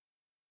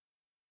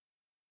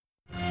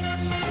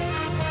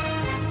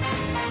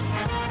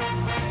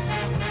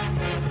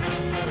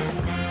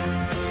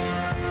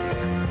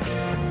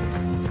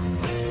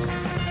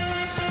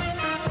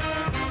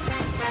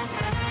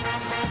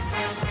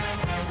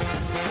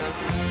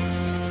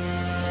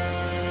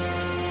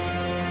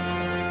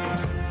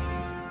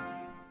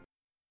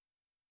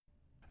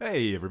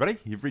Hey, everybody.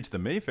 You've reached the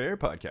Mayfair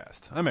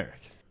Podcast. I'm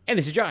Eric. And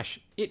this is Josh.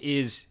 It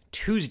is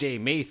Tuesday,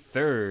 May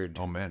 3rd.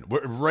 Oh, man.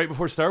 We're right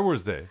before Star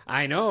Wars Day.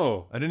 I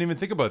know. I didn't even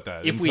think about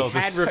that. If we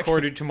had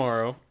recorded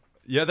tomorrow.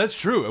 Yeah, that's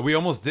true. We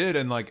almost did.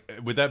 And,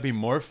 would that be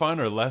more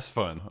fun or less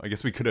fun? I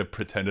guess we could have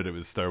pretended it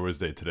was Star Wars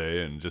Day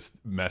today and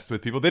just messed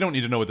with people. They don't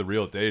need to know what the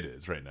real date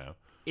is right now.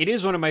 It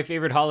is one of my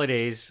favorite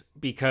holidays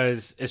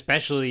because,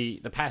 especially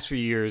the past few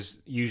years,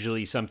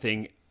 usually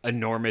something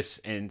enormous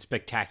and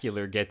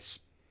spectacular gets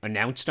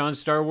announced on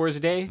Star Wars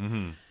Day.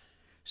 Mm-hmm.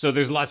 So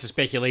there's lots of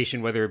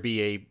speculation, whether it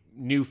be a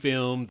new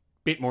film,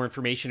 bit more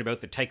information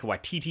about the Taika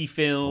Waititi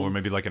film. Or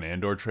maybe like an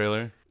Andor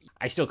trailer.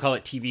 I still call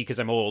it TV because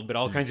I'm old, but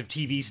all kinds of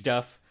TV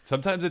stuff.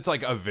 Sometimes it's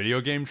like a video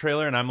game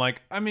trailer, and I'm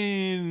like, I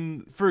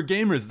mean, for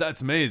gamers,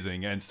 that's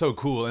amazing and so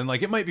cool. And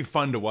it might be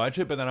fun to watch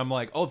it, but then I'm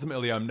like,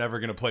 ultimately, I'm never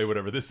going to play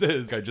whatever this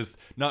is.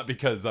 Not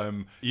because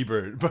I'm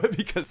Ebert, but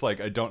because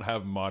I don't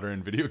have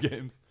modern video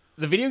games.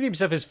 The video game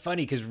stuff is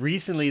funny because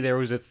recently there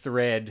was a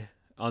thread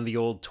on the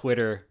old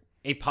Twitter,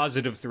 a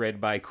positive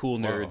thread by Cool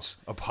Nerds.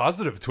 Whoa, a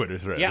positive Twitter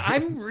thread. Yeah,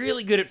 I'm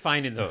really good at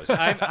finding those.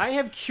 I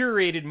have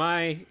curated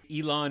my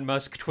Elon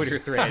Musk Twitter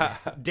thread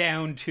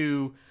down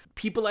to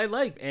people I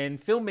like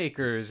and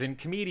filmmakers and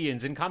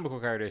comedians and comic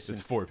book artists.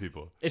 It's 4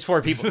 people. It's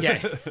 4 people,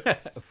 yeah.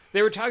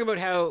 They were talking about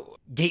how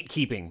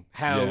gatekeeping,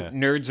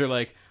 nerds are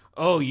like,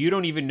 oh, you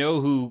don't even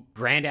know who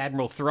Grand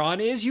Admiral Thrawn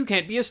is? You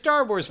can't be a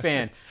Star Wars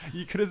fan.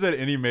 You could have said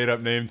any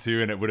made-up name,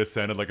 too, and it would have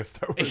sounded like a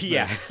Star Wars name.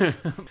 Yeah.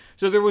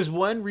 So there was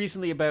one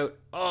recently about,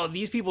 oh,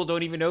 these people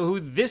don't even know who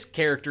this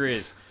character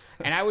is.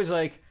 And I was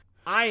like,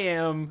 I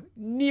am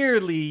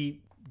nearly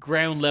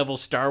ground-level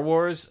Star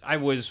Wars. I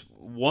was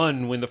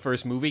 1 when the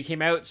first movie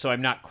came out, so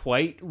I'm not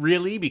quite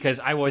really, because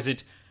I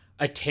wasn't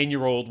a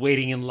 10-year-old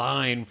waiting in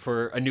line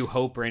for A New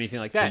Hope or anything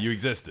like that. But you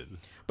existed.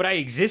 But I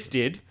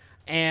existed,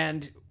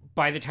 and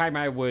by the time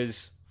I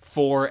was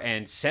 4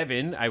 and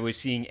 7, I was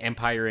seeing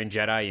Empire and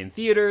Jedi in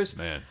theaters.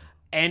 Man.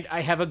 And I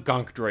have a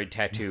Gonk Droid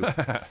tattoo.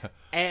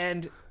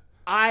 And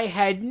I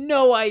had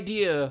no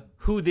idea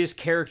who this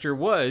character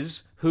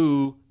was,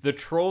 who the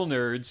troll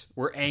nerds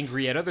were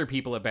angry at other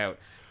people about.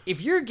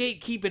 If you're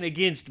gatekeeping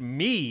against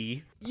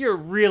me, you're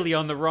really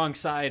on the wrong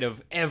side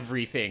of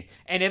everything.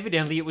 And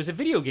evidently it was a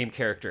video game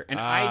character. And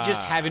I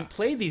just haven't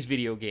played these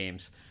video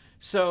games.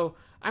 So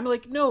I'm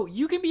like, no,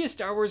 you can be a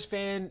Star Wars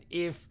fan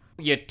if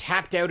you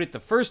tapped out at the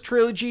first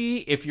trilogy,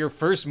 if your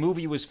first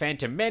movie was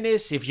Phantom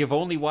Menace, if you've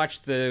only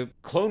watched the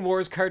Clone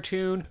Wars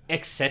cartoon,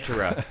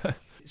 etc.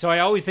 So I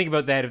always think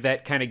about that, of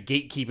that kind of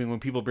gatekeeping when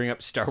people bring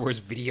up Star Wars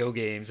video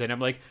games. And I'm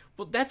like,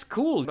 well, that's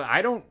cool.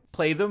 I don't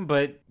play them,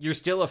 but you're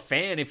still a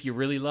fan if you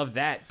really love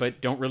that,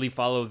 but don't really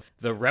follow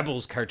the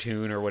Rebels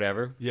cartoon or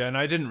whatever. Yeah, and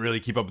I didn't really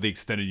keep up with the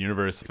extended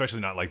universe, especially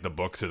not like the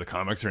books or the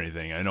comics or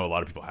anything. I know a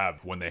lot of people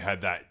have. When they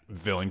had that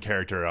villain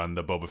character on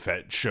the Boba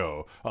Fett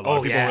show, a lot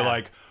of people were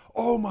like,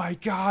 oh my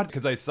God,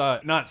 because I saw,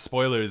 not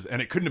spoilers, and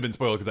it couldn't have been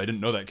spoiled because I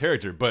didn't know that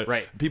character, but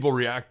people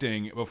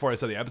reacting before I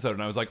saw the episode,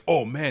 and I was like,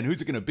 oh man,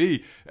 who's it going to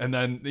be? And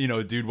then,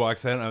 a dude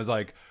walks in, and I was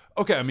like,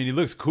 okay, I mean, he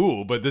looks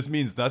cool, but this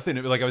means nothing.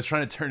 I was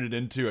trying to turn it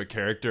into a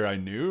character I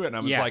knew, and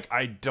I was like,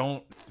 I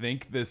don't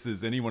think this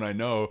is anyone I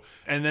know.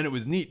 And then it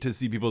was neat to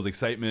see people's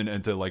excitement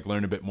and to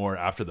learn a bit more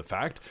after the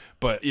fact.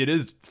 But it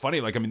is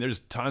funny, there's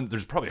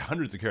probably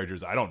hundreds of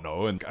characters I don't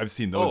know, and I've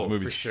seen those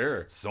movies for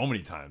sure. So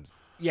many times.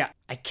 Yeah,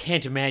 I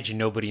can't imagine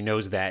nobody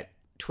knows that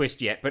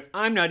twist yet, but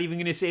I'm not even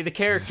going to say the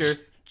character,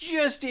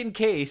 just in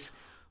case.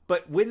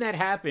 But when that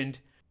happened,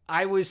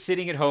 I was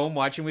sitting at home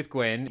watching with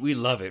Gwen. We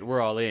love it.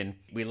 We're all in.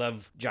 We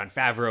love Jon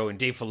Favreau and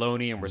Dave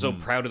Filoni, and we're so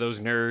proud of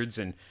those nerds.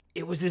 And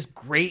it was this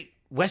great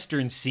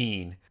Western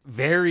scene.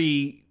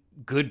 Very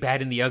good,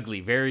 bad, and the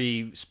ugly.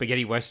 Very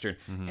spaghetti Western.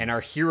 And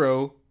our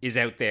hero is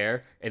out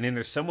there, and then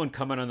there's someone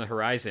coming on the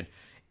horizon.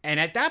 And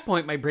at that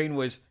point, my brain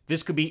was,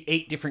 this could be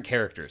 8 different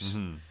characters.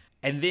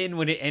 And then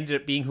when it ended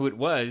up being who it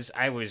was,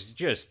 I was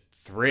just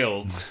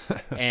thrilled.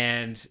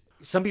 And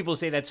some people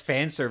say that's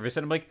fan service.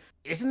 And I'm like,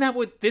 isn't that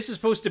what this is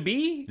supposed to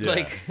be?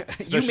 Yeah.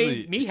 You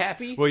made me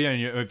happy. Well, yeah,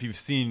 and if you've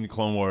seen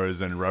Clone Wars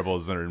and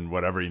Rebels and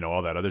whatever,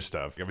 all that other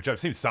stuff, which I've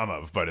seen some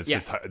of, but it's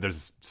just,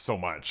 there's so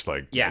much.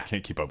 I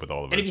can't keep up with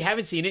all of it. And if you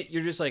haven't seen it,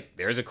 you're just like,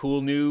 there's a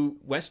cool new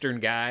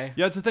Western guy.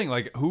 Yeah, it's the thing.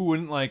 Who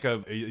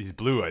wouldn't he's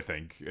blue, I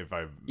think, if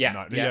I've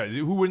not. Yeah,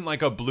 who wouldn't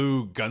like a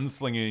blue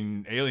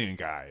gunslinging alien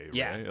guy?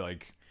 Yeah.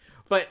 Right?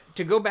 But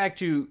to go back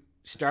to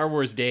Star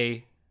Wars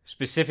Day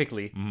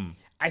specifically,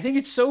 I think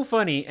it's so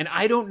funny, and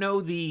I don't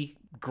know the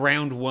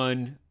ground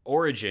one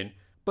origin,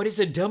 but it's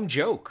a dumb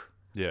joke.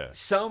 Yeah.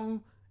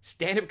 Some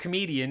stand-up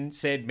comedian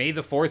said, "May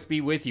the 4th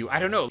be with you." I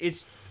don't know.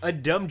 It's a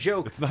dumb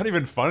joke. It's not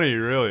even funny,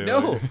 really.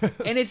 No.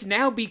 And it's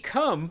now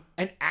become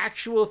an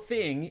actual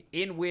thing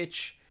in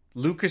which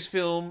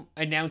Lucasfilm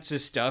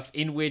announces stuff,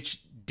 in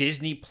which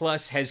Disney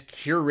Plus has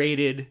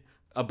curated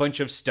a bunch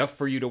of stuff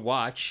for you to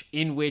watch,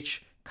 in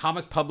which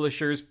comic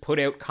publishers put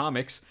out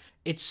comics.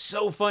 It's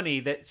so funny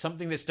that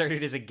something that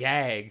started as a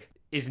gag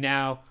is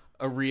now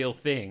a real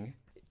thing.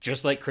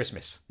 just like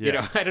Christmas. You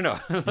know, I don't know.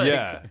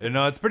 Yeah,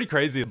 no, it's pretty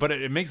crazy, but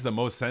it makes the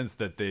most sense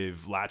that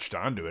they've latched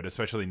onto it,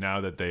 especially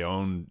now that they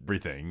own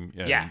everything.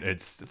 And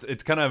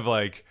it's kind of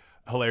like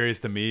hilarious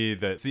to me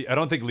that, see, I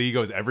don't think Lee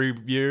goes every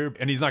year,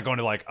 and he's not going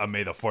to like a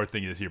May the 4th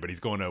thing this year, but he's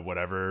going to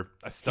whatever,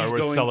 a Star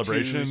Wars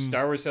celebration.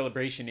 Star Wars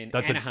celebration in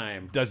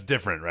Anaheim. That's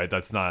different, right?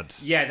 That's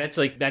not. Yeah,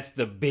 that's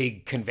the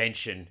big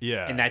convention.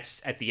 Yeah, and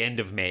that's at the end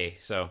of May.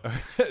 So,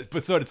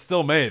 but so it's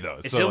still May though.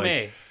 It's still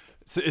May.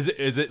 So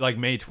is it like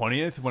May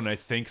 20th when I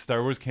think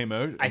Star Wars came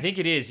out? I think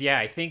it is. Yeah,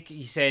 I think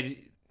he said.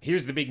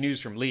 Here's the big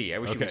news from Lee. I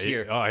wish he was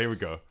here. Oh, here we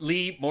go.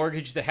 Lee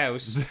mortgaged the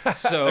house,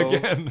 so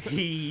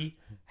he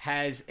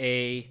has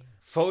a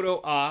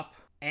photo op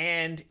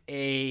and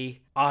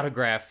a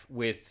autograph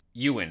with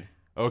Ewan.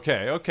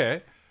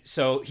 Okay.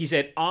 So he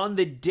said on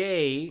the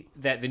day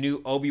that the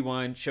new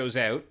Obi-Wan shows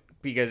out,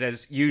 because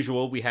as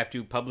usual we have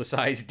to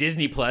publicize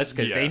Disney Plus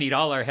because they need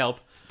all our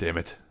help. Damn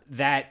it.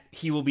 That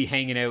he will be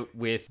hanging out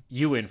with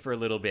Ewan for a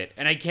little bit.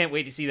 And I can't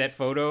wait to see that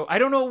photo. I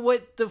don't know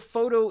what the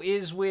photo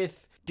is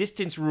with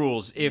distance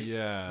rules. If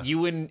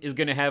Ewan is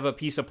going to have a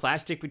piece of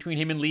plastic between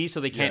him and Lee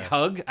so they can't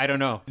hug, I don't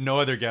know. No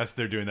other guest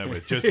they're doing that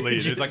with, just Lee.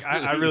 It's like,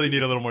 I really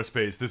need a little more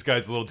space. This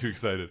guy's a little too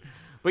excited.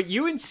 But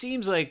Ewan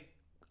seems like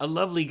a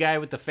lovely guy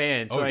with the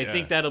fans, so I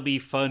think that'll be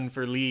fun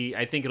for Lee.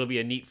 I think it'll be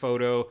a neat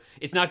photo.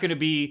 It's not going to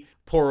be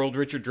poor old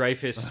Richard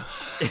Dreyfuss.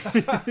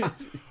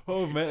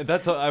 Oh man,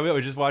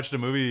 I just watched a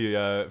movie.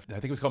 I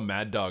think it was called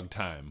Mad Dog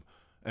Time.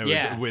 And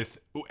it was with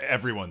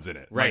everyone's in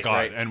it. Right, My God.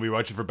 right. And we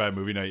watched it for Bad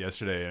Movie Night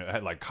yesterday. And it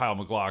had like Kyle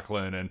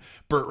MacLachlan and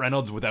Burt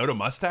Reynolds without a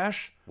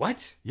mustache.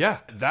 What? Yeah,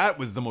 that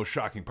was the most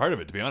shocking part of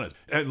it, to be honest.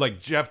 And like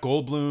Jeff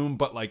Goldblum,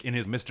 but like in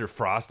his Mr.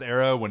 Frost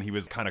era when he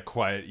was kind of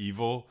quiet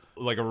evil,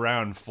 like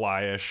around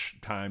Fly-ish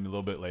time a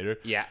little bit later.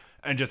 Yeah.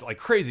 And just like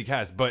crazy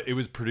cast, but it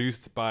was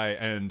produced by,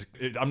 I'm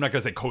not going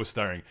to say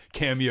co-starring,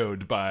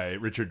 cameoed by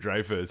Richard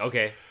Dreyfuss.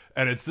 Okay.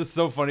 And it's just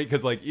so funny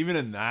because, like, even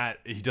in that,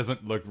 he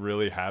doesn't look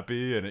really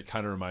happy, and it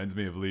kind of reminds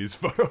me of Lee's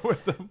photo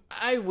with him.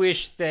 I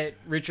wish that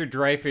Richard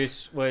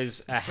Dreyfuss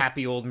was a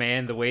happy old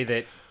man the way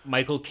that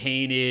Michael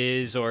Caine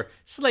is, or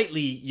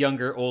slightly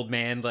younger old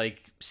man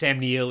like Sam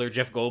Neill or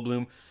Jeff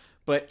Goldblum.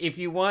 But if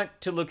you want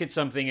to look at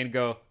something and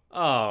go,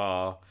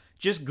 oh,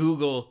 just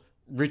Google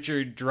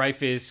Richard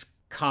Dreyfuss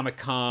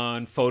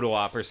Comic-Con photo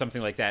op or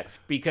something like that,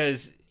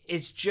 because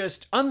it's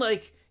just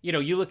unlike,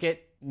 you look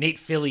at Nate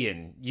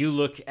Fillion, you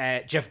look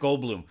at Jeff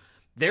Goldblum,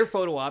 their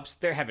photo ops,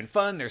 they're having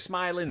fun, they're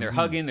smiling, they're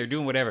hugging, they're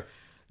doing whatever.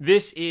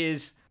 This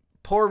is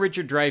poor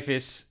Richard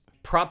Dreyfuss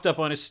propped up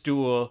on a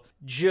stool,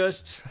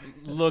 just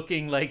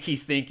looking like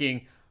he's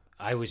thinking,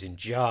 I was in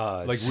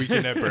Jaws. Like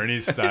Weekend at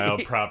Bernie's style,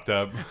 propped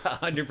up.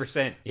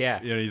 100%, yeah.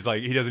 He's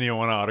like, he doesn't even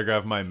want to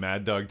autograph my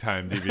Mad Dog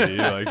Time DVD,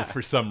 like,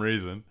 for some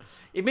reason.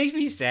 It makes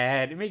me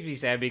sad. It makes me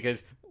sad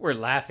because we're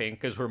laughing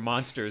because we're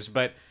monsters.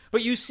 But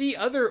you see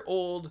other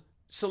old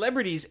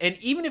celebrities, and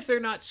even if they're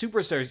not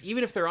superstars,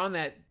 even if they're on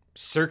that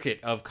circuit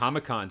of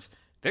Comic-Cons,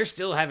 they're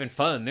still having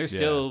fun. They're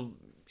still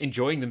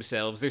enjoying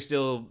themselves. They're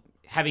still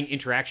having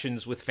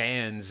interactions with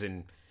fans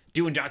and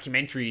doing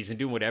documentaries and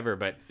doing whatever.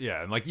 But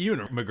yeah, and like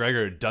Ewan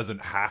McGregor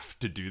doesn't have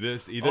to do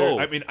this either. Oh.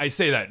 I mean, I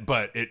say that,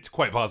 but it's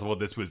quite possible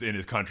this was in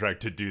his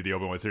contract to do the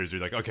Obi-Wan series. Where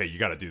you're like, okay, you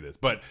got to do this.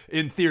 But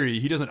in theory,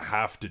 he doesn't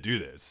have to do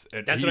this.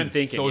 And that's what I'm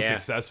thinking. So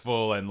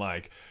successful and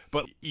like,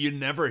 but you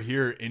never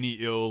hear any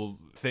ill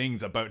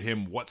things about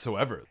him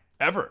whatsoever,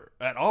 ever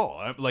at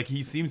all. Like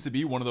he seems to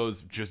be one of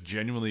those just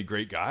genuinely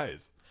great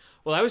guys.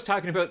 Well, I was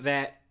talking about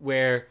that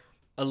where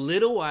a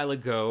little while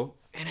ago,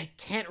 and I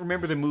can't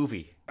remember the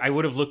movie. I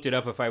would have looked it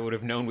up if I would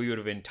have known we would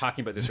have been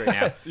talking about this right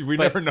now. We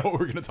never know what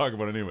we're going to talk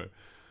about anyway.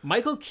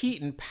 Michael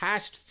Keaton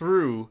passed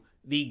through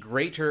the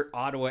greater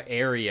Ottawa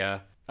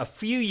area a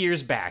few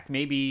years back,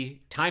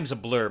 maybe time's a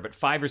blur, but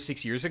 5 or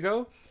 6 years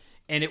ago.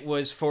 And it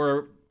was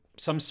for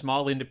some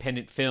small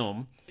independent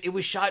film. It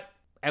was shot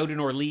out in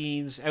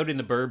Orleans, out in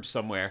the burbs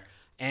somewhere.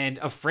 And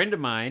a friend of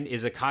mine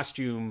is a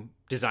costume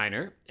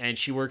designer, and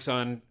she works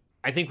on,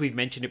 I think we've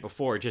mentioned it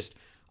before, just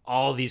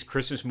all these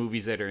Christmas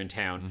movies that are in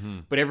town. Mm-hmm.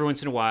 But every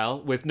once in a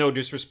while, with no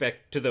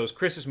disrespect to those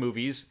Christmas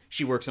movies,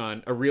 she works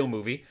on a real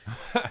movie.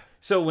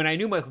 So when I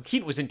knew Michael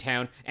Keaton was in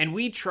town, and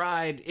we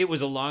tried, it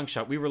was a long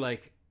shot. We were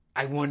like,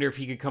 I wonder if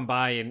he could come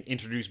by and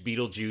introduce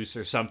Beetlejuice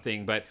or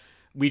something, but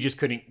we just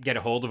couldn't get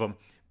a hold of him.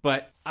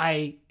 But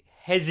I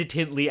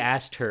hesitantly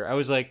asked her, I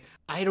was like,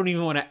 I don't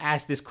even want to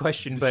ask this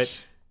question,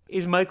 but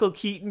is Michael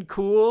Keaton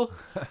cool?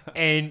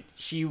 And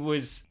she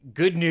was,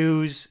 good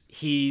news,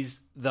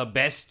 he's the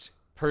best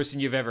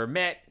person you've ever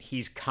met.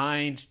 He's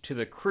kind to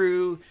the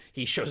crew.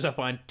 He shows up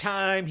on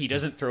time. He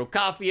doesn't throw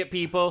coffee at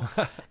people.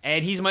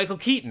 And he's Michael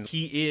Keaton.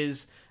 He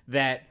is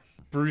that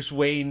Bruce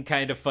Wayne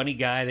kind of funny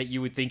guy that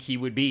you would think he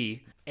would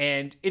be.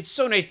 And it's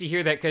so nice to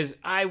hear that, because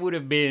I would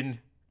have been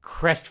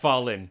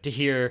crestfallen to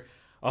hear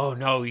oh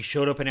no, he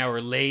showed up an hour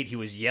late. He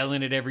was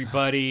yelling at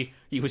everybody.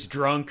 He was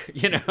drunk,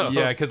 you know?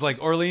 Yeah, because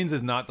like Orleans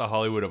is not the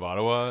Hollywood of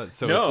Ottawa.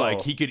 So No. it's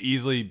like he could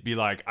easily be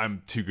like,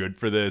 I'm too good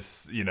for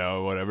this, you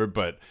know, whatever.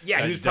 But Yeah,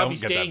 I he was probably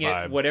don't get that staying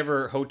at vibe.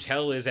 whatever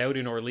hotel is out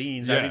in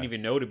Orleans. I Yeah. didn't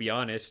even know, to be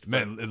honest.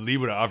 Man, Lee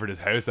would have offered his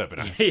house up in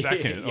a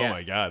second. Yeah. Oh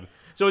my God.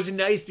 So it's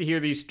nice to hear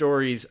these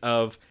stories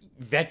of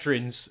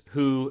veterans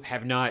who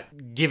have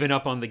not given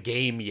up on the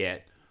game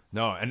yet.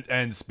 No,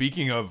 and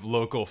speaking of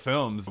local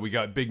films, we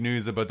got big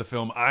news about the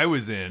film I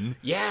was in.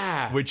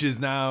 Yeah. Which is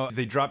now,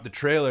 they dropped the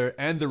trailer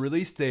and the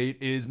release date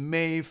is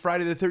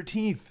Friday the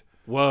 13th.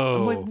 Whoa.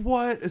 I'm like,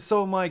 what?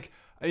 So I'm like,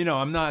 you know,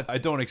 I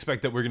don't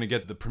expect that we're going to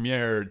get the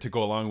premiere to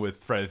go along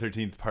with Friday the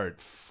 13th part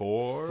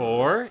 4.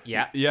 4?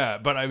 Yeah. Yeah,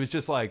 but I was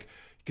just like,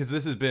 because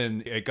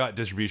it got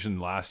distribution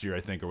last year,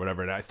 I think, or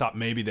whatever, and I thought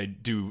maybe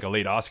they'd do a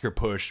late Oscar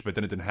push, but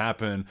then it didn't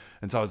happen,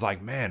 and so I was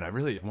like, man,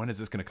 when is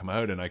this going to come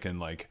out, and I can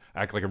like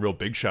act like a real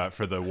big shot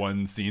for the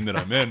one scene that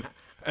I'm in.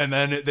 And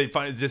then they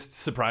finally just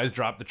surprise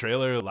dropped the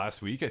trailer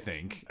last week, I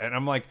think. And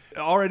I'm like,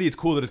 already it's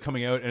cool that it's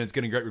coming out and it's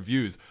getting great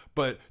reviews.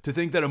 But to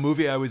think that a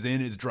movie I was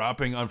in is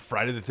dropping on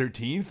Friday the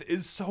 13th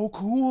is so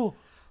cool.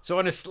 So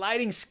on a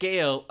sliding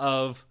scale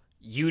of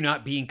you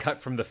not being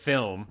cut from the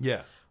film,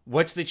 Yeah.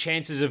 what's the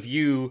chances of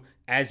you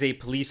as a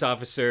police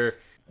officer?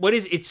 What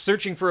is it's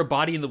searching for a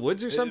body in the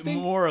woods or something?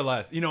 More or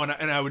less, you know,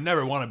 and I would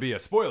never want to be a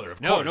spoiler,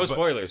 of No, course. no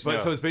spoilers, But no.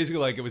 so it's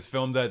basically like it was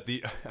filmed at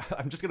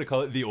I'm just gonna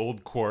call it the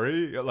old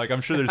quarry. Like I'm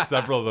sure there's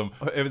several of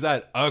them. It was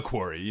at a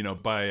quarry, you know,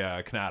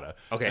 by Canada.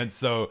 Okay. And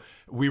so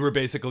we were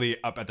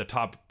basically up at the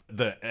top,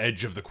 the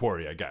edge of the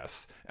quarry, I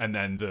guess, and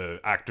then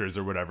the actors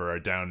or whatever are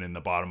down in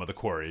the bottom of the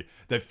quarry.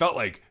 They felt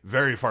like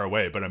very far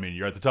away, but I mean,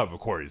 you're at the top of a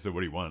quarry, so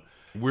what do you want?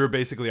 We're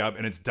basically up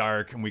and it's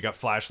dark and we got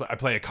flashlight. I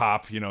play a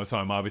cop, you know, so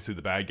I'm obviously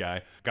the bad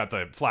guy. Got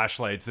the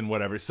flashlights and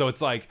whatever. So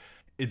it's like,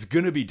 it's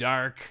gonna be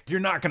dark. You're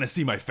not gonna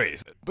see my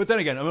face. But then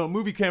again, I mean,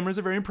 movie cameras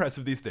are very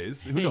impressive these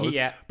days. Who knows?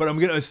 Yeah. But I'm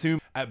gonna assume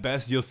at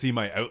best you'll see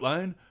my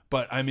outline.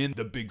 But I'm in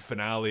the big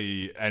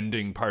finale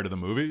ending part of the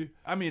movie.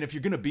 I mean, if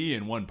you're gonna be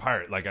in one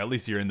part, like at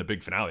least you're in the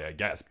big finale, I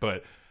guess.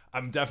 But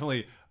I'm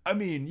definitely, I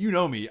mean, you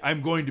know me,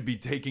 I'm going to be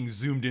taking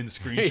zoomed in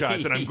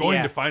screenshots and I'm going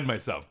Yeah. to find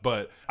myself.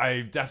 But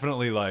I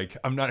definitely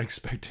I'm not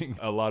expecting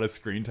a lot of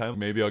screen time.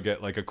 Maybe I'll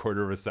get like a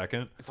quarter of a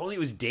second. If only it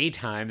was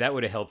daytime, that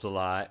would have helped a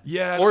lot.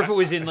 Yeah, Or if it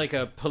was in like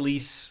a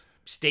police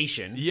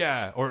station.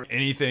 Yeah, or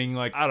anything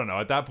like, I don't know,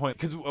 at that point,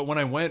 because when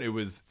I went, it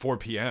was 4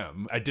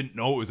 p.m. I didn't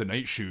know it was a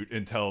night shoot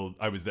until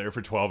I was there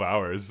for 12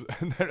 hours.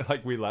 And then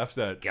like we left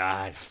at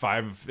God.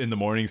 5 in the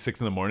morning, 6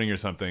 in the morning or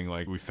something,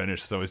 like we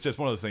finished. So it's just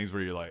one of those things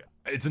where you're like,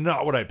 it's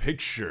not what I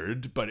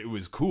pictured, but it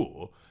was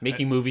cool.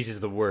 Making movies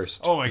is the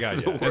worst. Oh my God,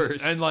 The yeah.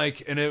 worst.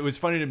 And it was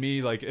funny to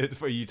me, like,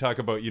 you talk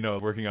about, you know,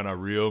 working on a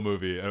real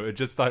movie. I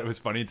just thought it was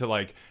funny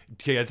to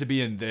get to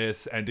be in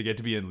this and to get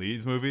to be in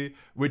Lee's movie,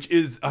 which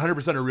is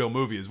 100% a real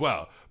movie as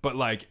well. But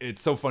like,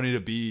 it's so funny to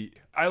be,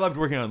 I loved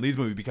working on Lee's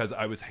movie because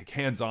I was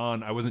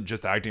hands-on. I wasn't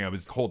just acting. I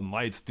was holding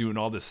lights, doing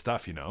all this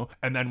stuff, you know?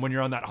 And then when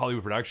you're on that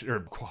Hollywood production,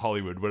 or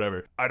Hollywood,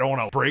 whatever, I don't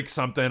want to break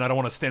something. I don't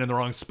want to stand in the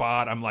wrong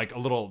spot. I'm like a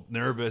little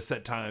nervous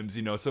at times,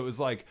 you know? So it was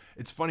like,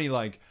 it's funny,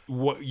 like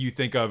what you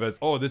think of as,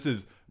 oh, this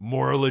is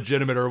more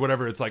legitimate or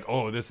whatever. It's like,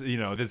 oh, this, you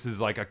know, this is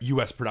like a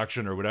US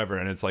production or whatever.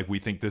 And it's like, we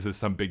think this is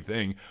some big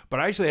thing. But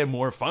I actually had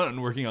more fun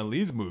working on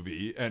Lee's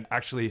movie and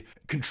actually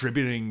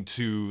contributing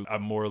to a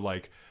more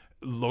like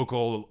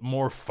local,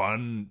 more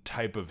fun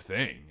type of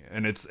thing.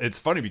 And it's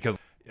funny because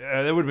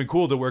it would have been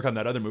cool to work on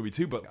that other movie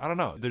too, but I don't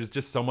know, there's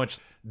just so much,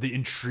 the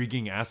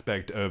intriguing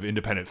aspect of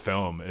independent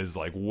film is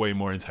like way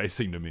more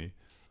enticing to me.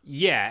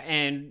 Yeah,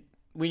 and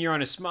when you're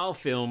on a small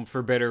film,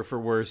 for better or for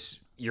worse,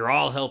 you're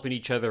all helping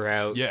each other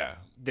out. Yeah.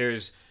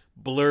 There's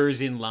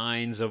blurs in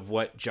lines of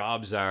what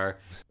jobs are,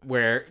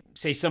 where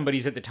say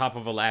somebody's at the top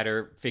of a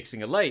ladder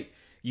fixing a light,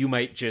 you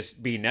might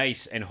just be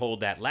nice and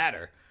hold that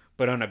ladder.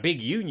 But on a big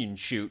union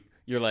shoot,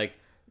 you're like,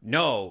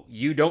 no,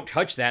 you don't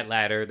touch that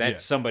ladder.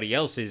 That's somebody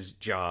else's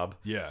job.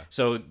 Yeah.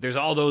 So there's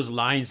all those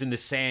lines in the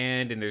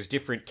sand and there's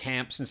different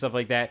camps and stuff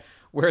like that.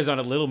 Whereas on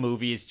a little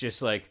movie, it's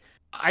just like,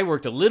 I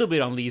worked a little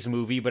bit on Lee's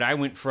movie, but I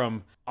went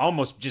from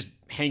almost just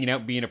hanging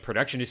out being a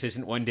production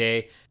assistant one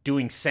day,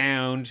 doing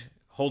sound,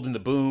 holding the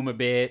boom a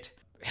bit,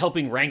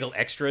 helping wrangle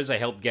extras. I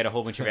helped get a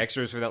whole bunch of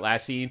extras for that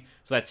last scene.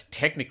 So that's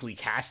technically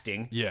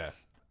casting. Yeah.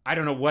 I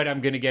don't know what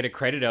I'm going to get a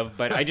credit of,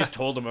 but I just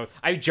told him,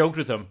 I joked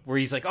with him where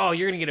he's like, oh,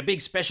 you're going to get a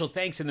big special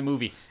thanks in the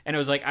movie. And I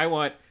was like, I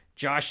want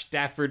Josh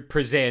Stafford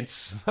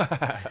presents,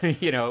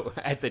 you know,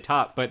 at the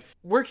top. But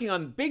working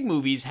on big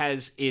movies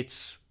has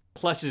its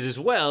pluses as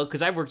well,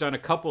 because I've worked on a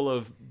couple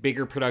of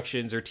bigger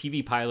productions or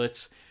TV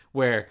pilots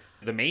where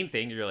the main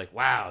thing, you're like,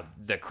 wow,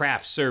 the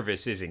craft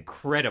service is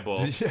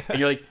incredible. Yeah. And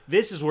you're like,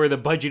 this is where the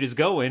budget is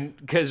going,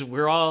 because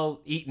we're all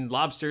eating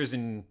lobsters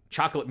and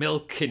chocolate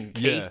milk and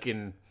cake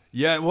and...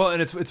 Yeah, well, and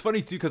it's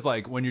funny too because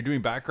like when you're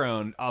doing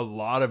background, a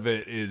lot of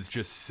it is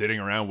just sitting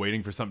around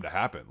waiting for something to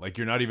happen. Like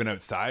you're not even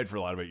outside for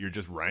a lot of it. You're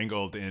just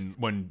wrangled in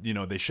when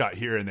they shot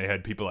here and they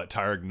had people at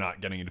Targ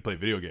not getting in to play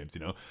video games.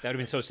 That would have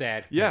been so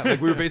sad. Yeah,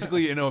 like we were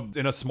basically in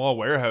a small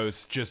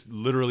warehouse, just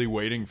literally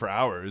waiting for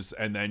hours,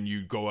 and then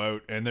you go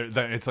out and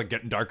then it's like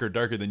getting darker,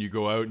 darker. Then you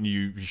go out and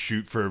you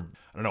shoot for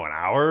I don't know an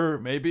hour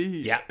maybe.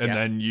 Yeah, and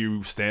then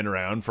you stand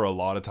around for a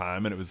lot of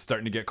time, and it was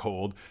starting to get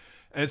cold.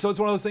 And so it's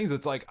one of those things.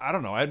 It's like, I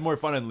don't know. I had more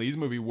fun in Lee's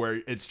movie where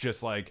it's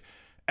just like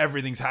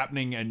everything's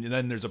happening and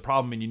then there's a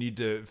problem and you need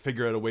to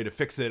figure out a way to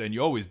fix it. And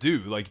you always do.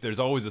 Like there's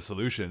always a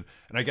solution.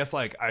 And I guess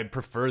like I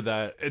prefer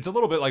that. It's a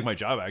little bit like my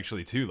job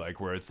actually too. Like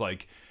where it's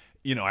like,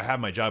 I have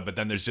my job, but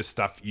then there's just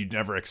stuff you'd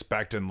never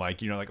expect. And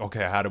like, like,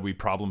 okay, how do we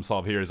problem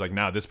solve here? Is like,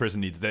 now this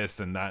person needs this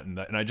and that and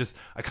that. And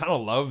I kind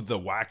of love the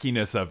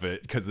wackiness of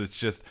it because it's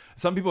just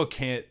some people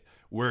can't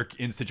work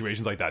in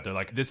situations like that. They're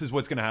like, this is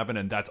what's going to happen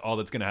and that's all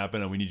that's going to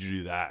happen and we need you to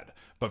do that.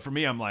 But for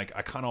me, I'm like,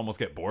 I kind of almost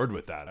get bored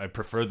with that. I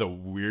prefer the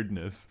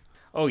weirdness.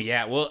 Oh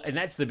yeah, well, and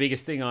that's the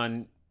biggest thing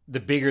on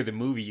the bigger the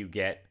movie you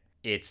get,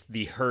 it's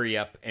the hurry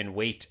up and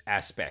wait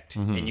aspect.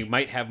 Mm-hmm. And you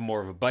might have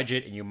more of a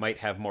budget and you might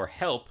have more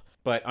help,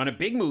 but on a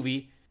big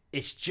movie,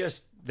 it's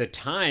just the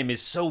time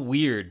is so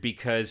weird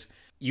because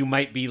you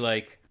might be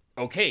like,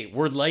 okay,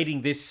 we're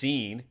lighting this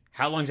scene.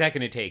 How long is that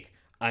going to take?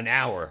 An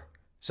hour.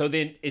 So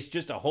then it's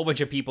just a whole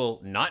bunch of people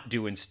not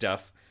doing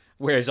stuff.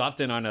 Whereas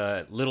often on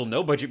a little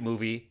no-budget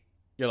movie,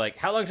 you're like,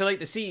 how long to light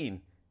the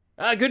scene?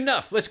 Good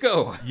enough. Let's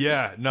go.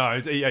 Yeah, no,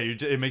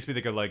 it makes me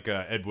think of like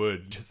Ed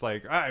Wood. Just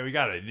like, all right, we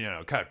got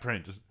it, cut,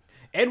 print.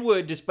 Ed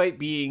Wood, despite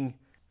being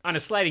on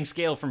a sliding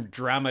scale from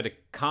drama to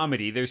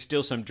comedy, there's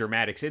still some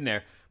dramatics in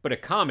there. But a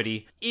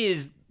comedy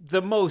is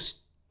the most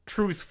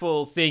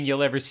truthful thing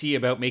you'll ever see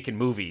about making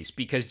movies.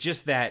 Because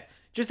just that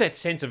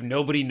sense of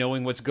nobody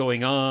knowing what's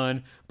going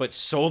on, but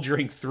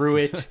soldiering through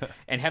it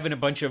and having a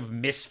bunch of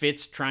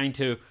misfits trying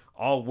to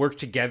all work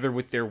together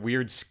with their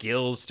weird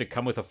skills to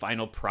come with a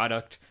final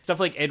product. Stuff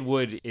like Ed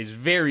Wood is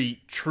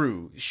very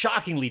true,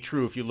 shockingly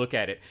true if you look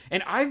at it.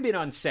 And I've been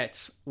on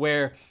sets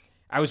where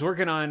I was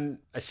working on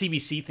a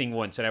CBC thing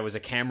once and I was a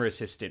camera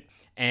assistant.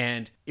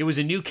 And it was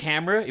a new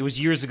camera. It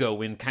was years ago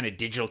when kind of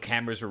digital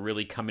cameras were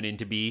really coming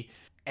into be.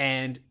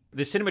 And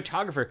the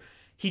cinematographer,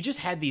 he just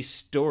had these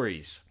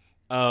stories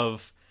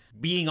of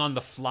being on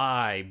the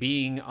fly,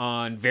 being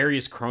on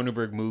various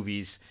Cronenberg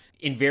movies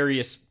in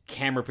various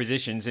camera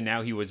positions, and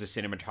now he was a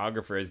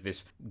cinematographer as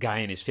this guy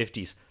in his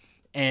 50s.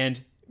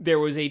 And there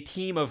was a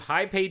team of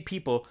high-paid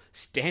people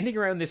standing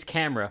around this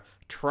camera,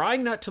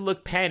 trying not to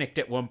look panicked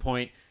at one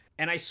point,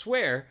 and I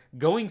swear,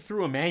 going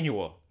through a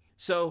manual.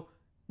 So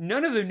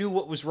none of them knew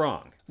what was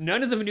wrong.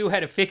 None of them knew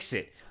how to fix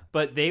it,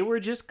 but they were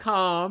just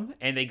calm,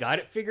 and they got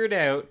it figured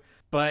out.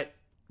 But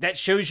that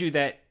shows you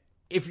that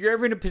if you're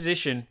ever in a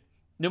position,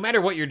 no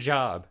matter what your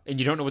job, and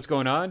you don't know what's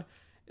going on,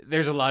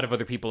 there's a lot of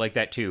other people like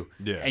that too.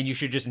 Yeah. And you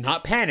should just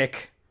not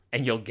panic,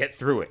 and you'll get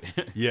through it.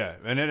 Yeah,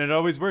 and it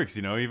always works,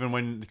 even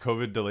when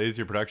COVID delays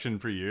your production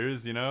for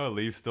years,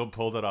 Lee still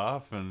pulled it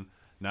off, and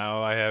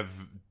now I have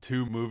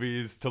 2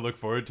 movies to look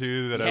forward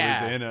to that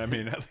I was in. I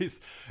mean, at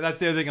least that's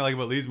the other thing I like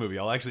about Lee's movie.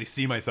 I'll actually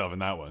see myself in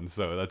that one,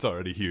 so that's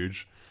already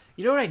huge.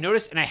 You know what I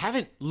noticed? And I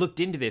haven't looked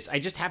into this. I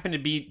just happened to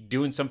be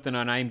doing something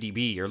on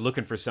IMDb or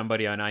looking for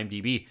somebody on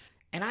IMDb.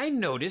 And I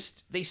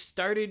noticed they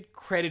started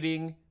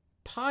crediting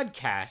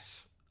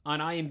podcasts on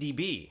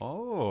IMDb.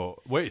 Oh,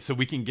 wait, so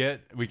we can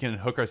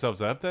hook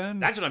ourselves up then?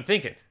 That's what I'm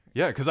thinking.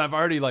 Yeah, because I've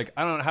already I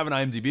don't have an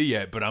IMDb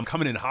yet, but I'm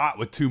coming in hot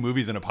with 2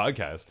 movies and a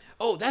podcast.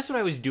 Oh, that's what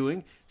I was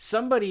doing.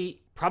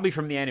 Somebody, probably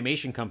from the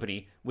animation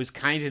company, was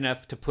kind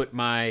enough to put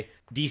my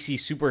DC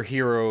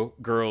Superhero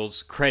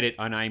Girls credit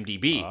on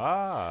IMDb.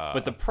 Ah.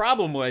 But the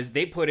problem was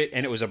they put it,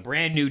 and it was a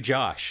brand new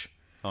Josh.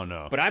 Oh,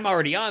 no. But I'm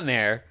already on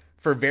there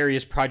for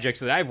various projects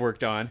that I've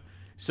worked on.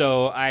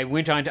 So I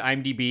went on to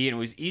IMDb, and it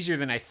was easier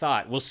than I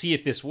thought. We'll see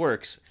if this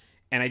works.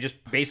 And I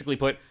just basically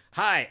put,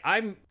 hi,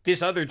 I'm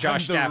this other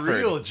Josh Stafford. The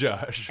real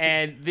Josh.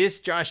 And this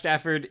Josh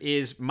Stafford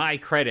is my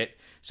credit.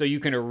 So you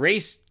can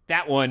erase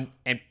that one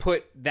and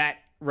put that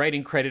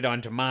writing credit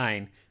onto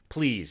mine,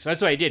 please. So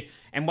that's what I did.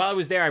 And while I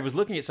was there, I was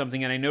looking at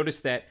something, and I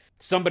noticed that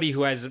somebody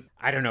who has,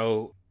 I don't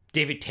know,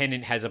 David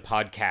Tennant has a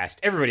podcast.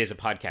 Everybody has a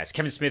podcast.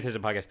 Kevin Smith has a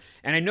podcast.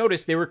 And I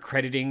noticed they were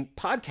crediting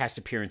podcast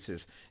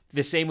appearances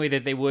the same way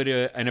that they would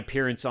an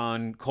appearance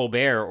on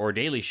Colbert or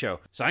Daily Show.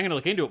 So I'm going to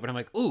look into it, but I'm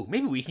like, ooh,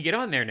 maybe we can get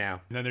on there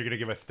now. And then they're going to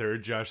give a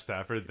third Josh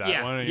Stafford that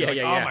yeah, one. And yeah,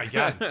 you're like, yeah, oh my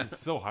God, it's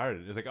so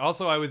hard. It's like,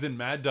 also, I was in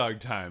Mad Dog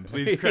time.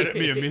 Please credit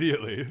me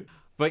immediately.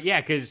 But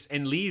yeah,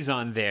 and Lee's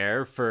on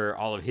there for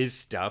all of his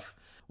stuff.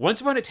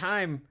 Once upon a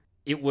time,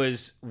 it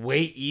was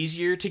way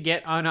easier to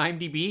get on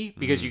IMDb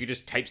because you could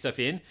just type stuff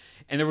in.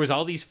 And there was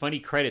all these funny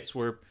credits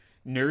where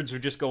nerds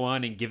would just go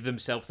on and give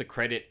themselves the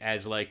credit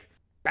as like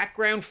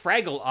background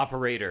Fraggle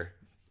operator.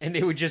 And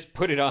they would just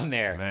put it on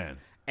there. Man.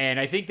 And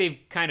I think they've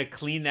kind of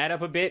cleaned that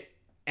up a bit.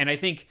 And I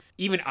think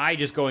even I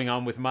just going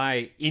on with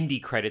my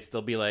indie credits,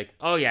 they'll be like,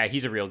 oh yeah,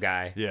 he's a real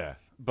guy. Yeah.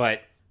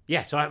 But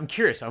Yeah, so I'm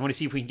curious. I want to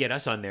see if we can get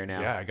us on there now.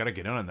 Yeah, I gotta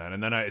get in on that.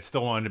 And then I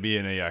still wanted to be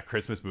in a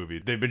Christmas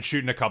movie. They've been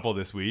shooting a couple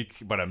this week,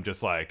 but I'm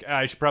just like,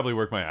 I should probably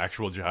work my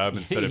actual job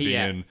instead of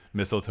being in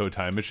Mistletoe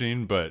Time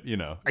Machine. But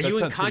are you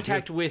in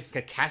contact with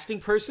a casting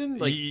person?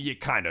 Like,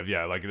 kind of,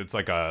 yeah. Like it's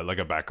like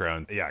a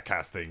background,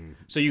 casting.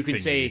 So you could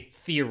say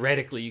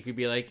theoretically, you could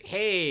be like,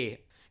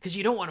 hey, because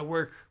you don't want to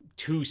work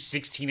 2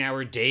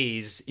 16-hour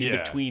days in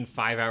between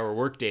 5-hour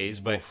work days,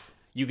 but. Oof.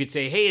 You could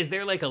say, hey, is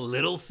there like a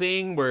little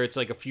thing where it's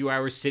like a few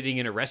hours sitting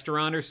in a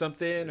restaurant or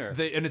something? Or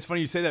and it's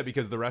funny you say that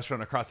because the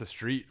restaurant across the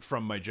street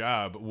from my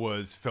job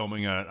was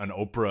filming an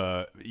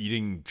Oprah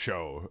eating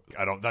show.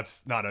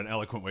 That's not an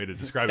eloquent way to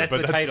describe it.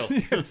 But that's the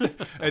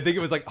title. I think it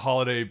was like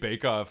Holiday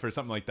Bake Off or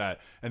something like that.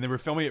 And they were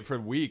filming it for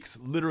weeks,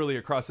 literally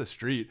across the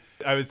street.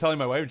 I was telling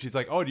my wife and she's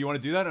like, oh, do you want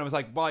to do that? And I was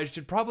like, well, I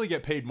should probably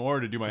get paid more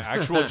to do my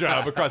actual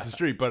job across the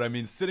street. But I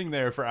mean, sitting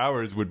there for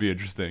hours would be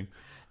interesting.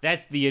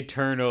 That's the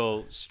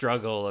eternal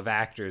struggle of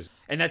actors.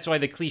 And that's why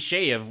the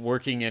cliche of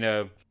working in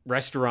a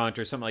restaurant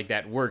or something like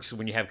that works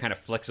when you have kind of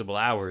flexible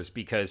hours,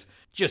 because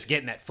just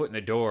getting that foot in the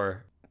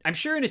door. I'm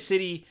sure in a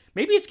city,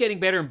 maybe it's getting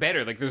better and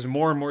better. Like there's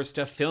more and more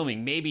stuff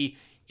filming. Maybe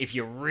if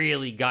you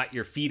really got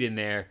your feet in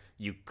there,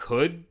 you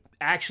could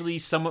actually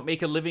somewhat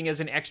make a living as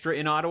an extra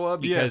in Ottawa,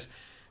 because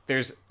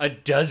there's a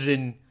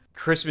dozen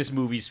Christmas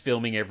movies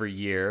filming every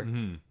year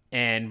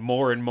and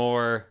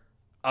more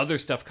other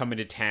stuff coming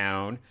to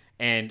town.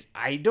 And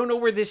I don't know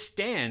where this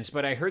stands,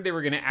 but I heard they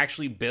were going to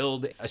actually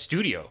build a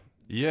studio.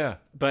 Yeah.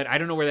 But I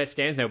don't know where that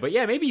stands now. But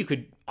yeah, maybe you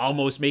could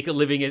almost make a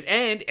living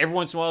and every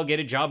once in a while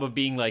get a job of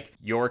being like,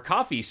 your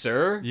coffee,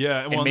 sir.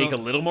 Yeah. And make a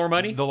little more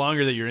money. The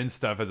longer that you're in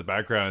stuff as a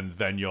background,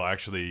 then you'll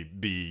actually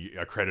be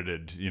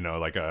accredited,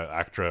 like a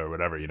ACTRA or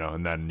whatever,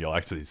 and then you'll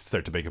actually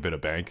start to make a bit of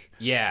bank.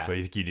 Yeah. But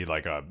I think you need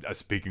like a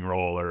speaking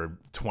role or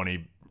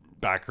 20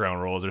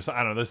 background roles or something.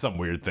 I don't know. There's some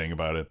weird thing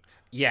about it.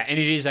 Yeah. And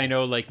it is, I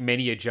know, like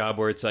many a job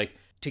where it's like,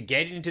 to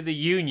get into the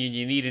union,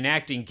 you need an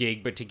acting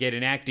gig, but to get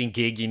an acting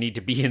gig, you need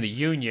to be in the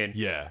union.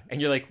 Yeah. And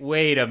you're like,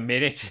 wait a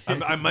minute.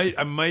 I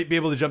might be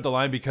able to jump the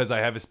line because I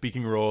have a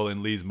speaking role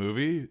in Lee's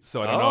movie.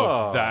 So I don't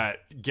know if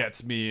that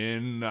gets me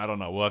in. I don't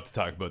know. We'll have to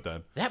talk about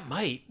that. That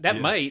might,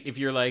 if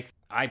you're like,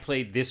 I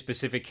played this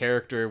specific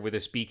character with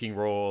a speaking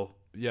role.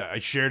 Yeah, I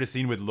shared a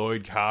scene with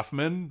Lloyd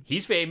Kaufman.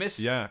 He's famous.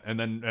 Yeah,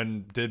 and I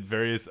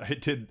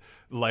did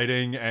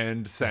lighting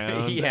and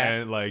sound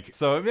and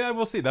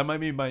we'll see. That might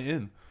be my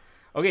in.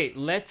 Okay,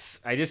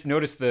 I just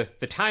noticed the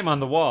time on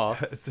the wall.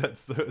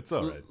 It's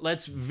all right.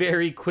 Let's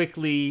very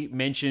quickly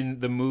mention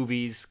the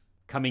movies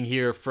coming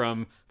here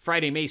from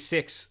Friday, May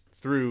 6th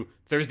through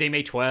Thursday,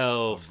 May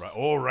 12th.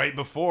 Right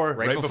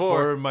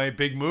before my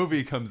big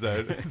movie comes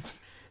out.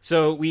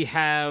 So we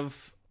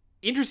have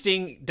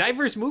interesting,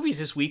 diverse movies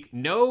this week.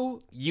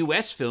 No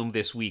U.S. film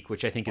this week,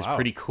 which I think is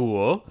pretty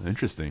cool.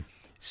 Interesting.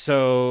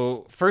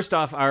 So first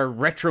off, our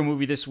retro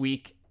movie this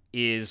week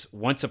is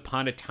Once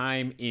Upon a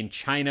Time in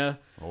China,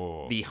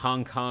 the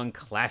Hong Kong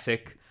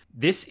classic.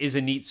 This is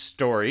a neat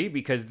story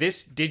because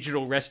this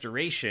digital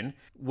restoration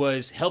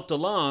was helped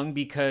along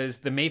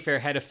because the Mayfair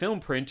had a film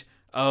print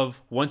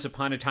of Once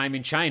Upon a Time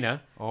in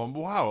China. Oh,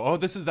 wow. Oh,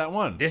 this is that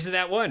one. This is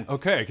that one.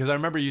 Okay, because I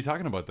remember you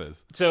talking about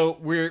this. So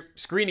we're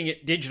screening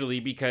it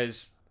digitally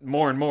because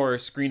more and more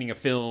screening a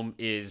film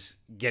is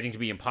getting to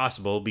be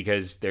impossible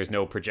because there's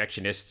no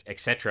projectionist,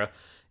 etc.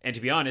 And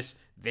to be honest,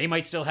 they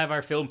might still have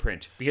our film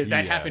print because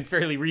that happened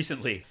fairly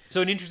recently.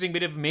 So an interesting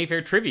bit of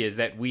Mayfair trivia is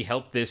that we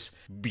helped this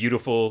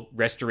beautiful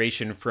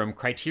restoration from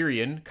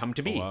Criterion come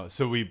to be. Oh, wow.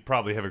 So we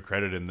probably have a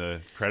credit in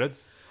the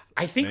credits?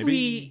 I think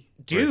we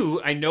do.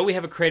 Right. I know we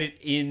have a credit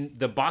in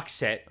the box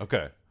set.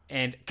 Okay.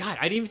 And God,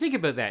 I didn't even think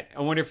about that.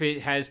 I wonder if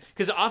it has,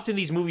 because often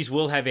these movies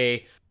will have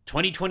a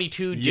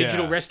 2022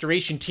 digital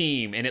restoration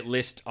team, and it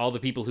lists all the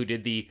people who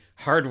did the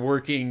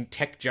hardworking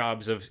tech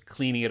jobs of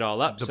cleaning it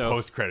all up. The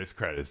post-credits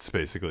credits,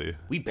 basically.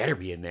 We better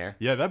be in there.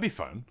 Yeah, that'd be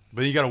fun.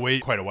 But you gotta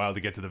wait quite a while to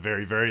get to the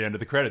very, very end of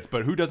the credits.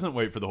 But who doesn't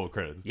wait for the whole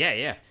credits?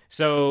 Yeah.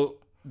 So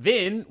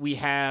then we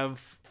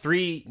have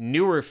 3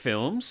 newer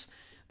films.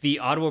 The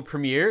Ottawa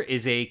premiere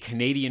is a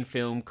Canadian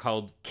film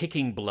called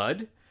Kicking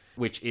Blood,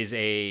 which is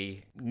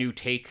a new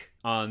take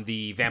on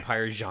the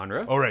vampire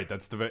genre. Oh, right.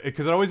 That's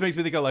because it always makes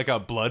me think of like a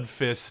Blood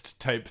Fist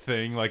type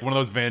thing, like one of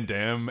those Van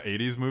Damme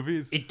 80s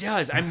movies. It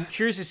does. I'm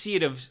curious to see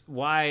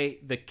why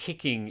the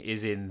kicking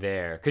is in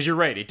there. Because you're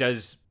right. It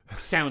does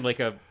sound like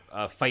a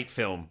fight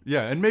film.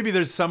 Yeah, and maybe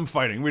there's some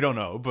fighting. We don't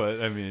know,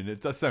 but I mean,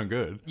 it does sound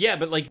good. Yeah,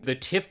 but like the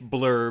TIFF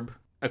blurb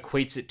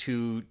equates it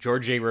to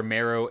George A.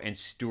 Romero and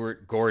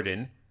Stuart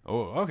Gordon.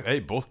 Oh, okay. Hey,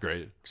 both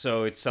great.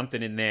 So it's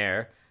something in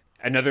there.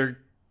 Another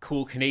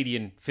cool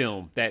Canadian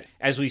film that,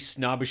 as we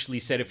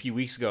snobbishly said a few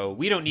weeks ago,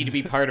 we don't need to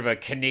be part of a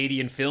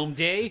Canadian Film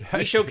Day.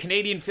 We show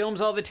Canadian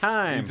films all the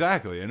time.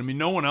 Exactly. And I mean,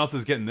 no one else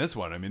is getting this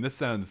one. I mean, this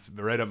sounds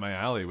right up my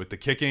alley with the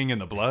kicking and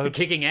the blood. The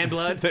kicking and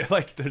blood.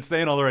 They're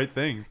saying all the right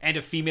things. And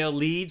a female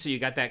lead, so you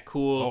got that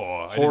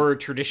cool horror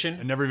tradition.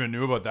 I never even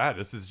knew about that.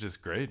 This is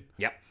just great.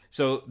 Yep.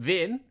 So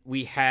then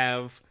we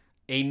have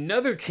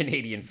another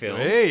Canadian film.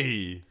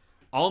 Hey!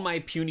 All My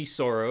Puny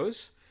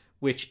Sorrows,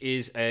 which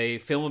is a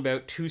film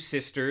about two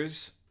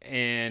sisters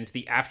and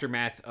the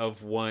aftermath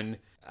of one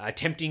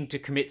attempting to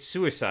commit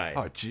suicide.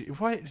 Oh, gee,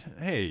 what?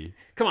 Hey.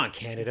 Come on,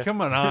 Canada.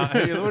 Come on.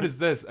 Hey, what is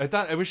this?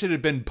 I wish it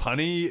had been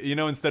punny,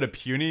 instead of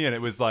puny, and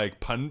it was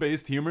like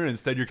pun-based humor.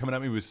 Instead, you're coming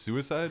at me with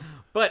suicide.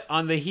 But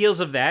on the heels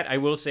of that, I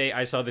will say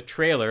I saw the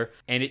trailer,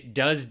 and it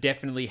does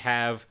definitely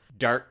have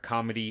dark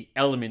comedy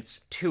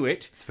elements to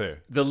it. It's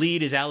fair. The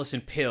lead is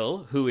Alison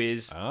Pill, who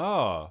is...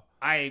 Oh.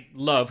 I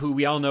love, who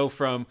we all know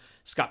from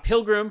Scott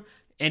Pilgrim.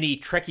 Any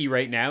Trekkie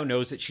right now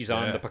knows that she's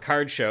on the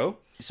Picard show.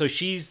 So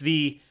she's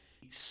the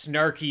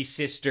snarky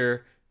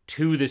sister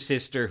to the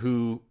sister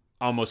who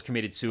almost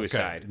committed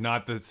suicide. Okay.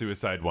 Not the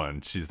suicide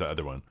one. She's the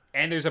other one.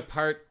 And there's a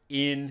part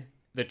in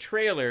the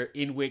trailer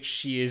in which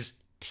she is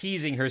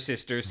teasing her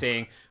sister,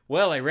 saying,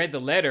 well, I read the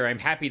letter. I'm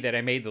happy that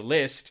I made the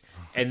list.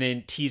 And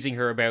then teasing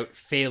her about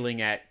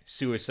failing at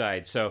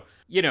suicide. So,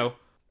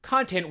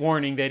 content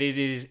warning that it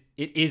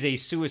is a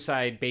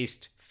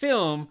suicide-based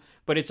film,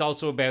 but it's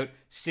also about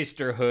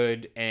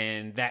sisterhood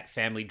and that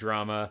family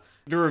drama.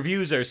 The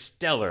reviews are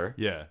stellar.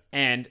 Yeah.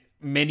 And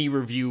many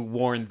review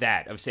warn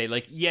that, of say,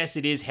 like, yes,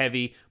 it is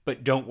heavy,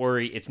 but don't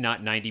worry, it's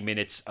not 90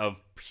 minutes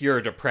of pure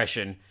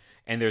depression.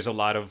 And there's a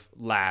lot of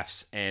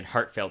laughs and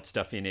heartfelt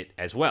stuff in it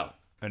as well.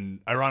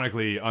 And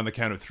ironically, On the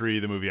Count of Three,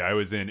 the movie I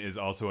was in, is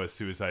also a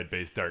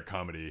suicide-based dark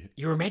comedy.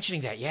 You were mentioning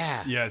that,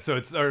 yeah. Yeah, so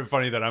it's sort of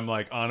funny that I'm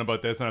like on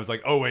about this, and I was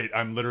like, oh wait,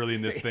 I'm literally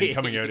in this thing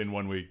coming out in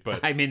 1 week. But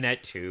I'm in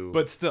that too.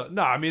 But still,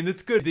 no, I mean,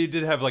 it's good. They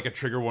did have like a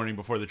trigger warning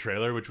before the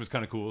trailer, which was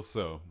kind of cool,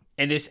 so.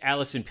 And this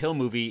Alison Pill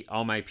movie,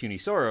 All My Puny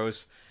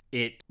Sorrows,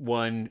 it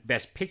won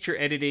Best Picture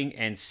Editing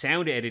and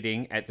Sound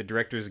Editing at the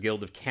Directors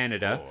Guild of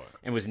Canada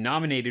and was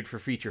nominated for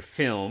Feature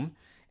Film.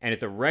 And at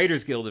the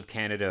Writers Guild of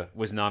Canada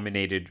was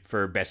nominated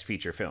for Best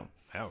Feature Film.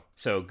 Wow.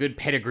 So good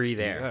pedigree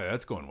there. Yeah,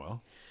 that's going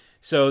well.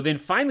 So then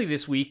finally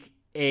this week,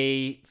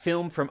 a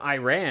film from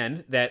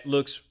Iran that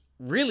looks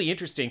really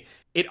interesting.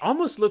 It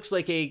almost looks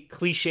like a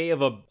cliche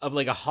of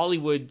like a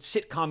Hollywood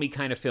sitcom-y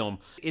kind of film.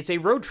 It's a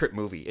road trip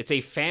movie. It's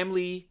a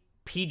family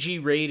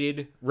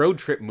PG-rated road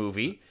trip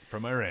movie.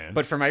 From Iran.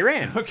 But from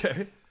Iran.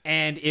 Okay.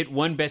 And it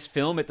won Best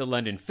Film at the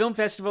London Film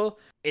Festival.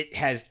 It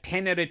has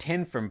 10 out of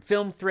 10 from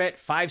Film Threat,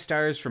 5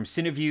 stars from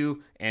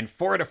Cineview, and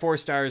 4 out of 4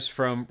 stars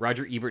from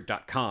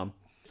RogerEbert.com.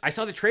 I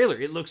saw the trailer.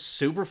 It looks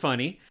super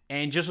funny,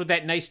 and just with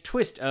that nice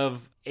twist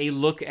of a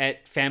look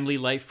at family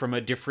life from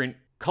a different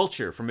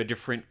culture, from a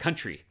different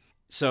country.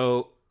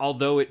 So,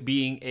 although it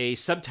being a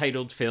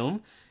subtitled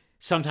film,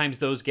 sometimes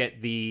those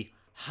get the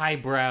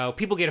highbrow,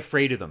 people get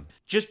afraid of them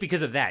just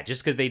because of that,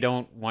 just because they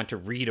don't want to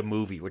read a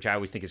movie, which I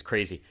always think is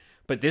crazy.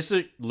 But this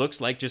looks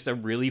like just a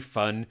really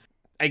fun,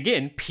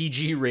 again,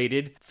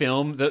 PG-rated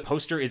film. The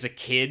poster is a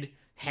kid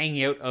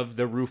hanging out of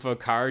the roof of a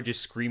car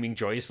just screaming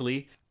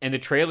joyously. And the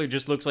trailer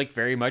just looks like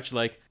very much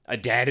like a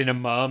dad and a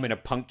mom and a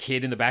punk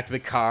kid in the back of the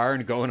car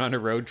and going on a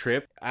road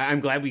trip. I'm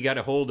glad we got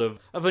a hold of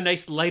a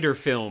nice lighter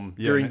film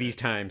during these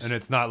times. And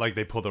it's not like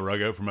they pull the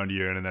rug out from under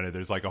you and then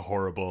there's like a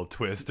horrible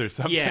twist or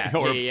something.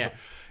 Yeah.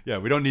 Yeah,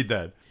 we don't need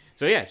that.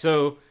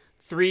 So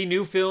 3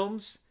 new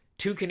films,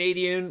 2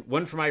 Canadian,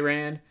 1 from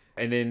Iran,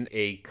 and then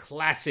a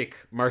classic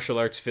martial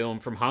arts film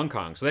from Hong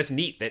Kong. So that's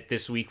neat that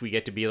this week we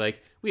get to be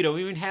like, we don't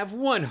even have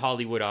one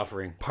Hollywood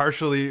offering.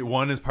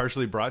 One is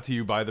partially brought to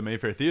you by the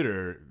Mayfair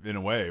Theatre, in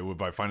a way,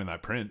 by finding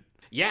that print.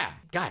 Yeah.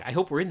 God, I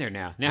hope we're in there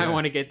now. Now I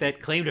want to get that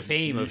claim to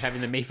fame of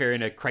having the Mayfair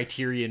in a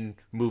Criterion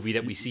movie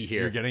that we see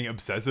here. You're getting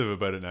obsessive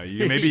about it now.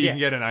 Maybe you can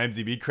get an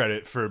IMDb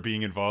credit for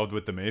being involved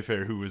with the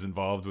Mayfair, who was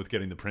involved with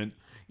getting the print.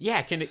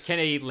 Yeah, can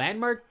a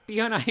landmark be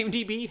on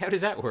IMDb? How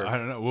does that work? I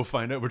don't know. We'll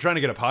find out. We're trying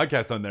to get a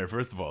podcast on there,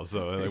 first of all.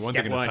 So one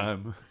thing at a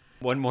time.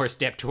 One more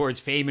step towards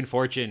fame and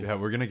fortune. Yeah,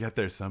 we're going to get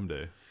there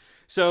someday.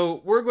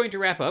 So we're going to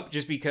wrap up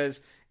just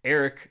because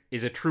Eric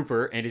is a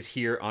trooper and is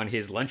here on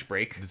his lunch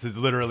break. This is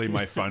literally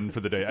my fun for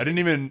the day. I didn't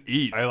even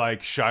eat. I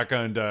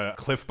shotgunned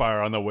Cliff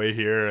Bar on the way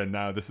here, and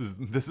now this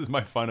is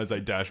my fun as I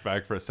dash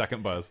back for a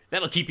second bus.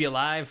 That'll keep you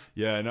alive.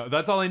 Yeah, no,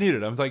 that's all I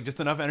needed. I was like,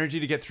 just enough energy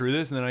to get through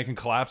this, and then I can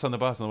collapse on the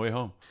bus on the way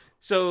home.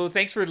 So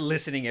thanks for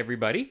listening,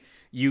 everybody.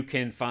 You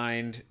can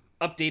find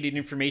updated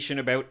information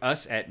about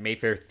us at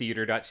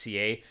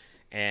mayfairtheatre.ca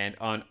and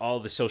on all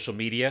the social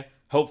media.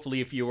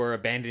 Hopefully, if you are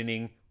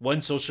abandoning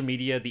one social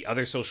media, the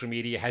other social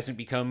media hasn't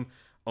become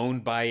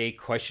owned by a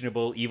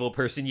questionable evil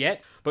person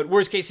yet. But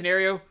worst case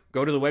scenario,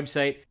 go to the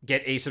website,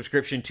 get a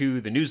subscription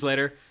to the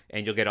newsletter,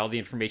 and you'll get all the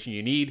information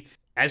you need.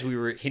 As we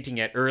were hinting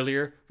at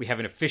earlier, we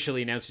haven't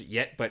officially announced it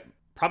yet, but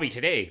probably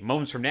today,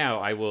 moments from now,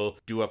 I will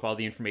do up all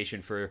the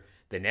information for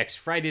the next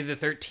Friday the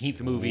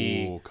 13th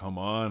movie. Oh, come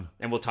on.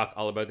 And we'll talk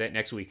all about that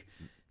next week.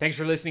 Thanks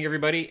for listening,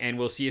 everybody, and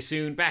we'll see you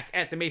soon back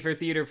at the Mayfair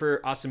Theatre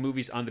for awesome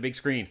movies on the big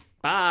screen.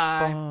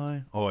 Bye.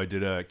 Bye. Oh, I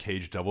did a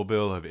Cage double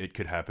bill of It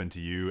Could Happen to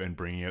You and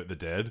Bringing Out the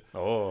Dead.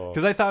 Oh.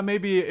 Because I thought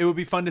maybe it would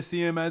be fun to see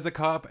him as a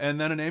cop and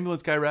then an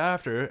ambulance guy right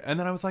after. And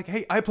then I was like,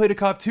 hey, I played a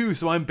cop too,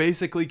 so I'm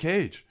basically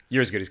Cage.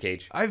 You're as good as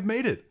Cage. I've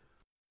made it.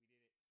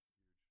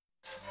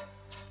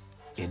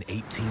 In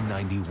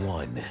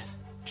 1891,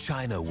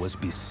 China was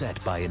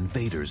beset by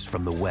invaders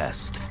from the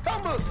West.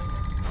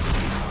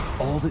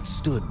 all that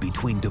stood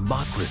between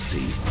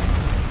democracy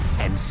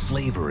and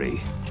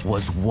slavery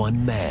was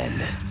one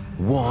man,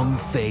 Wong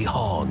Fei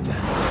Hong.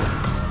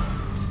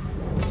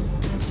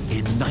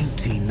 In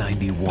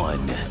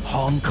 1991,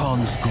 Hong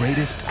Kong's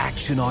greatest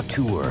action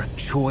auteur,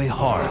 Choi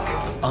Hark,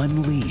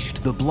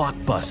 unleashed the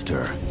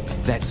blockbuster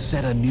that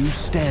set a new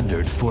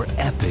standard for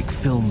epic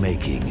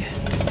filmmaking.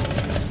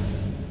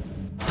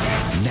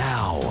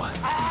 Now,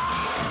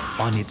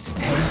 on its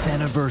 10th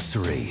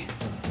anniversary,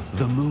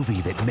 the movie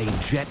that made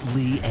Jet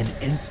Li an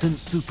instant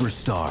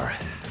superstar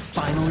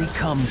finally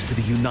comes to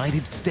the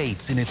United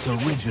States in its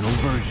original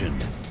version,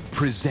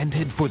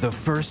 presented for the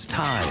first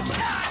time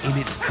in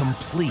its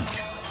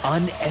complete,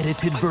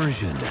 unedited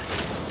version,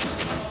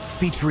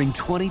 featuring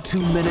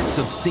 22 minutes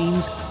of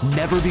scenes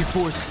never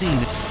before seen,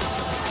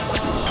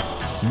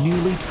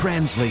 newly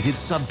translated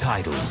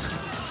subtitles,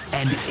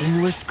 and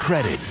English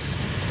credits.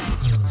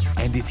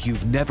 And if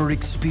you've never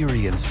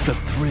experienced the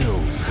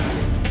thrills,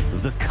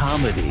 the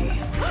comedy,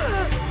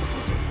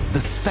 the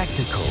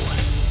spectacle,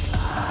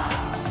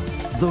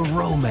 the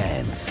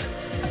romance,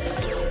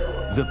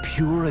 the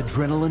pure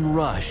adrenaline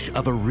rush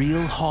of a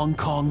real Hong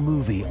Kong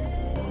movie,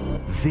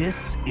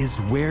 this is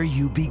where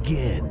you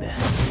begin.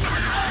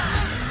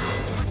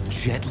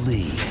 Jet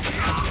Li,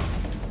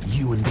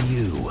 You and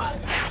You,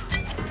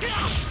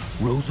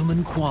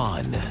 Rosamund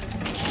Kwan,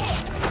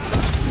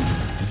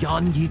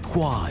 Yan Yi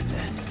Kwan,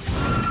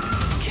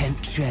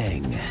 Kent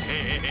Cheng,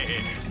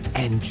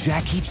 and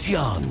Jackie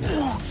Cheung.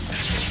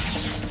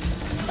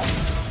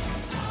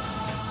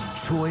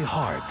 Choi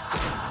Hark's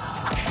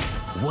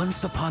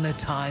Once Upon a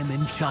Time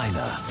in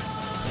China.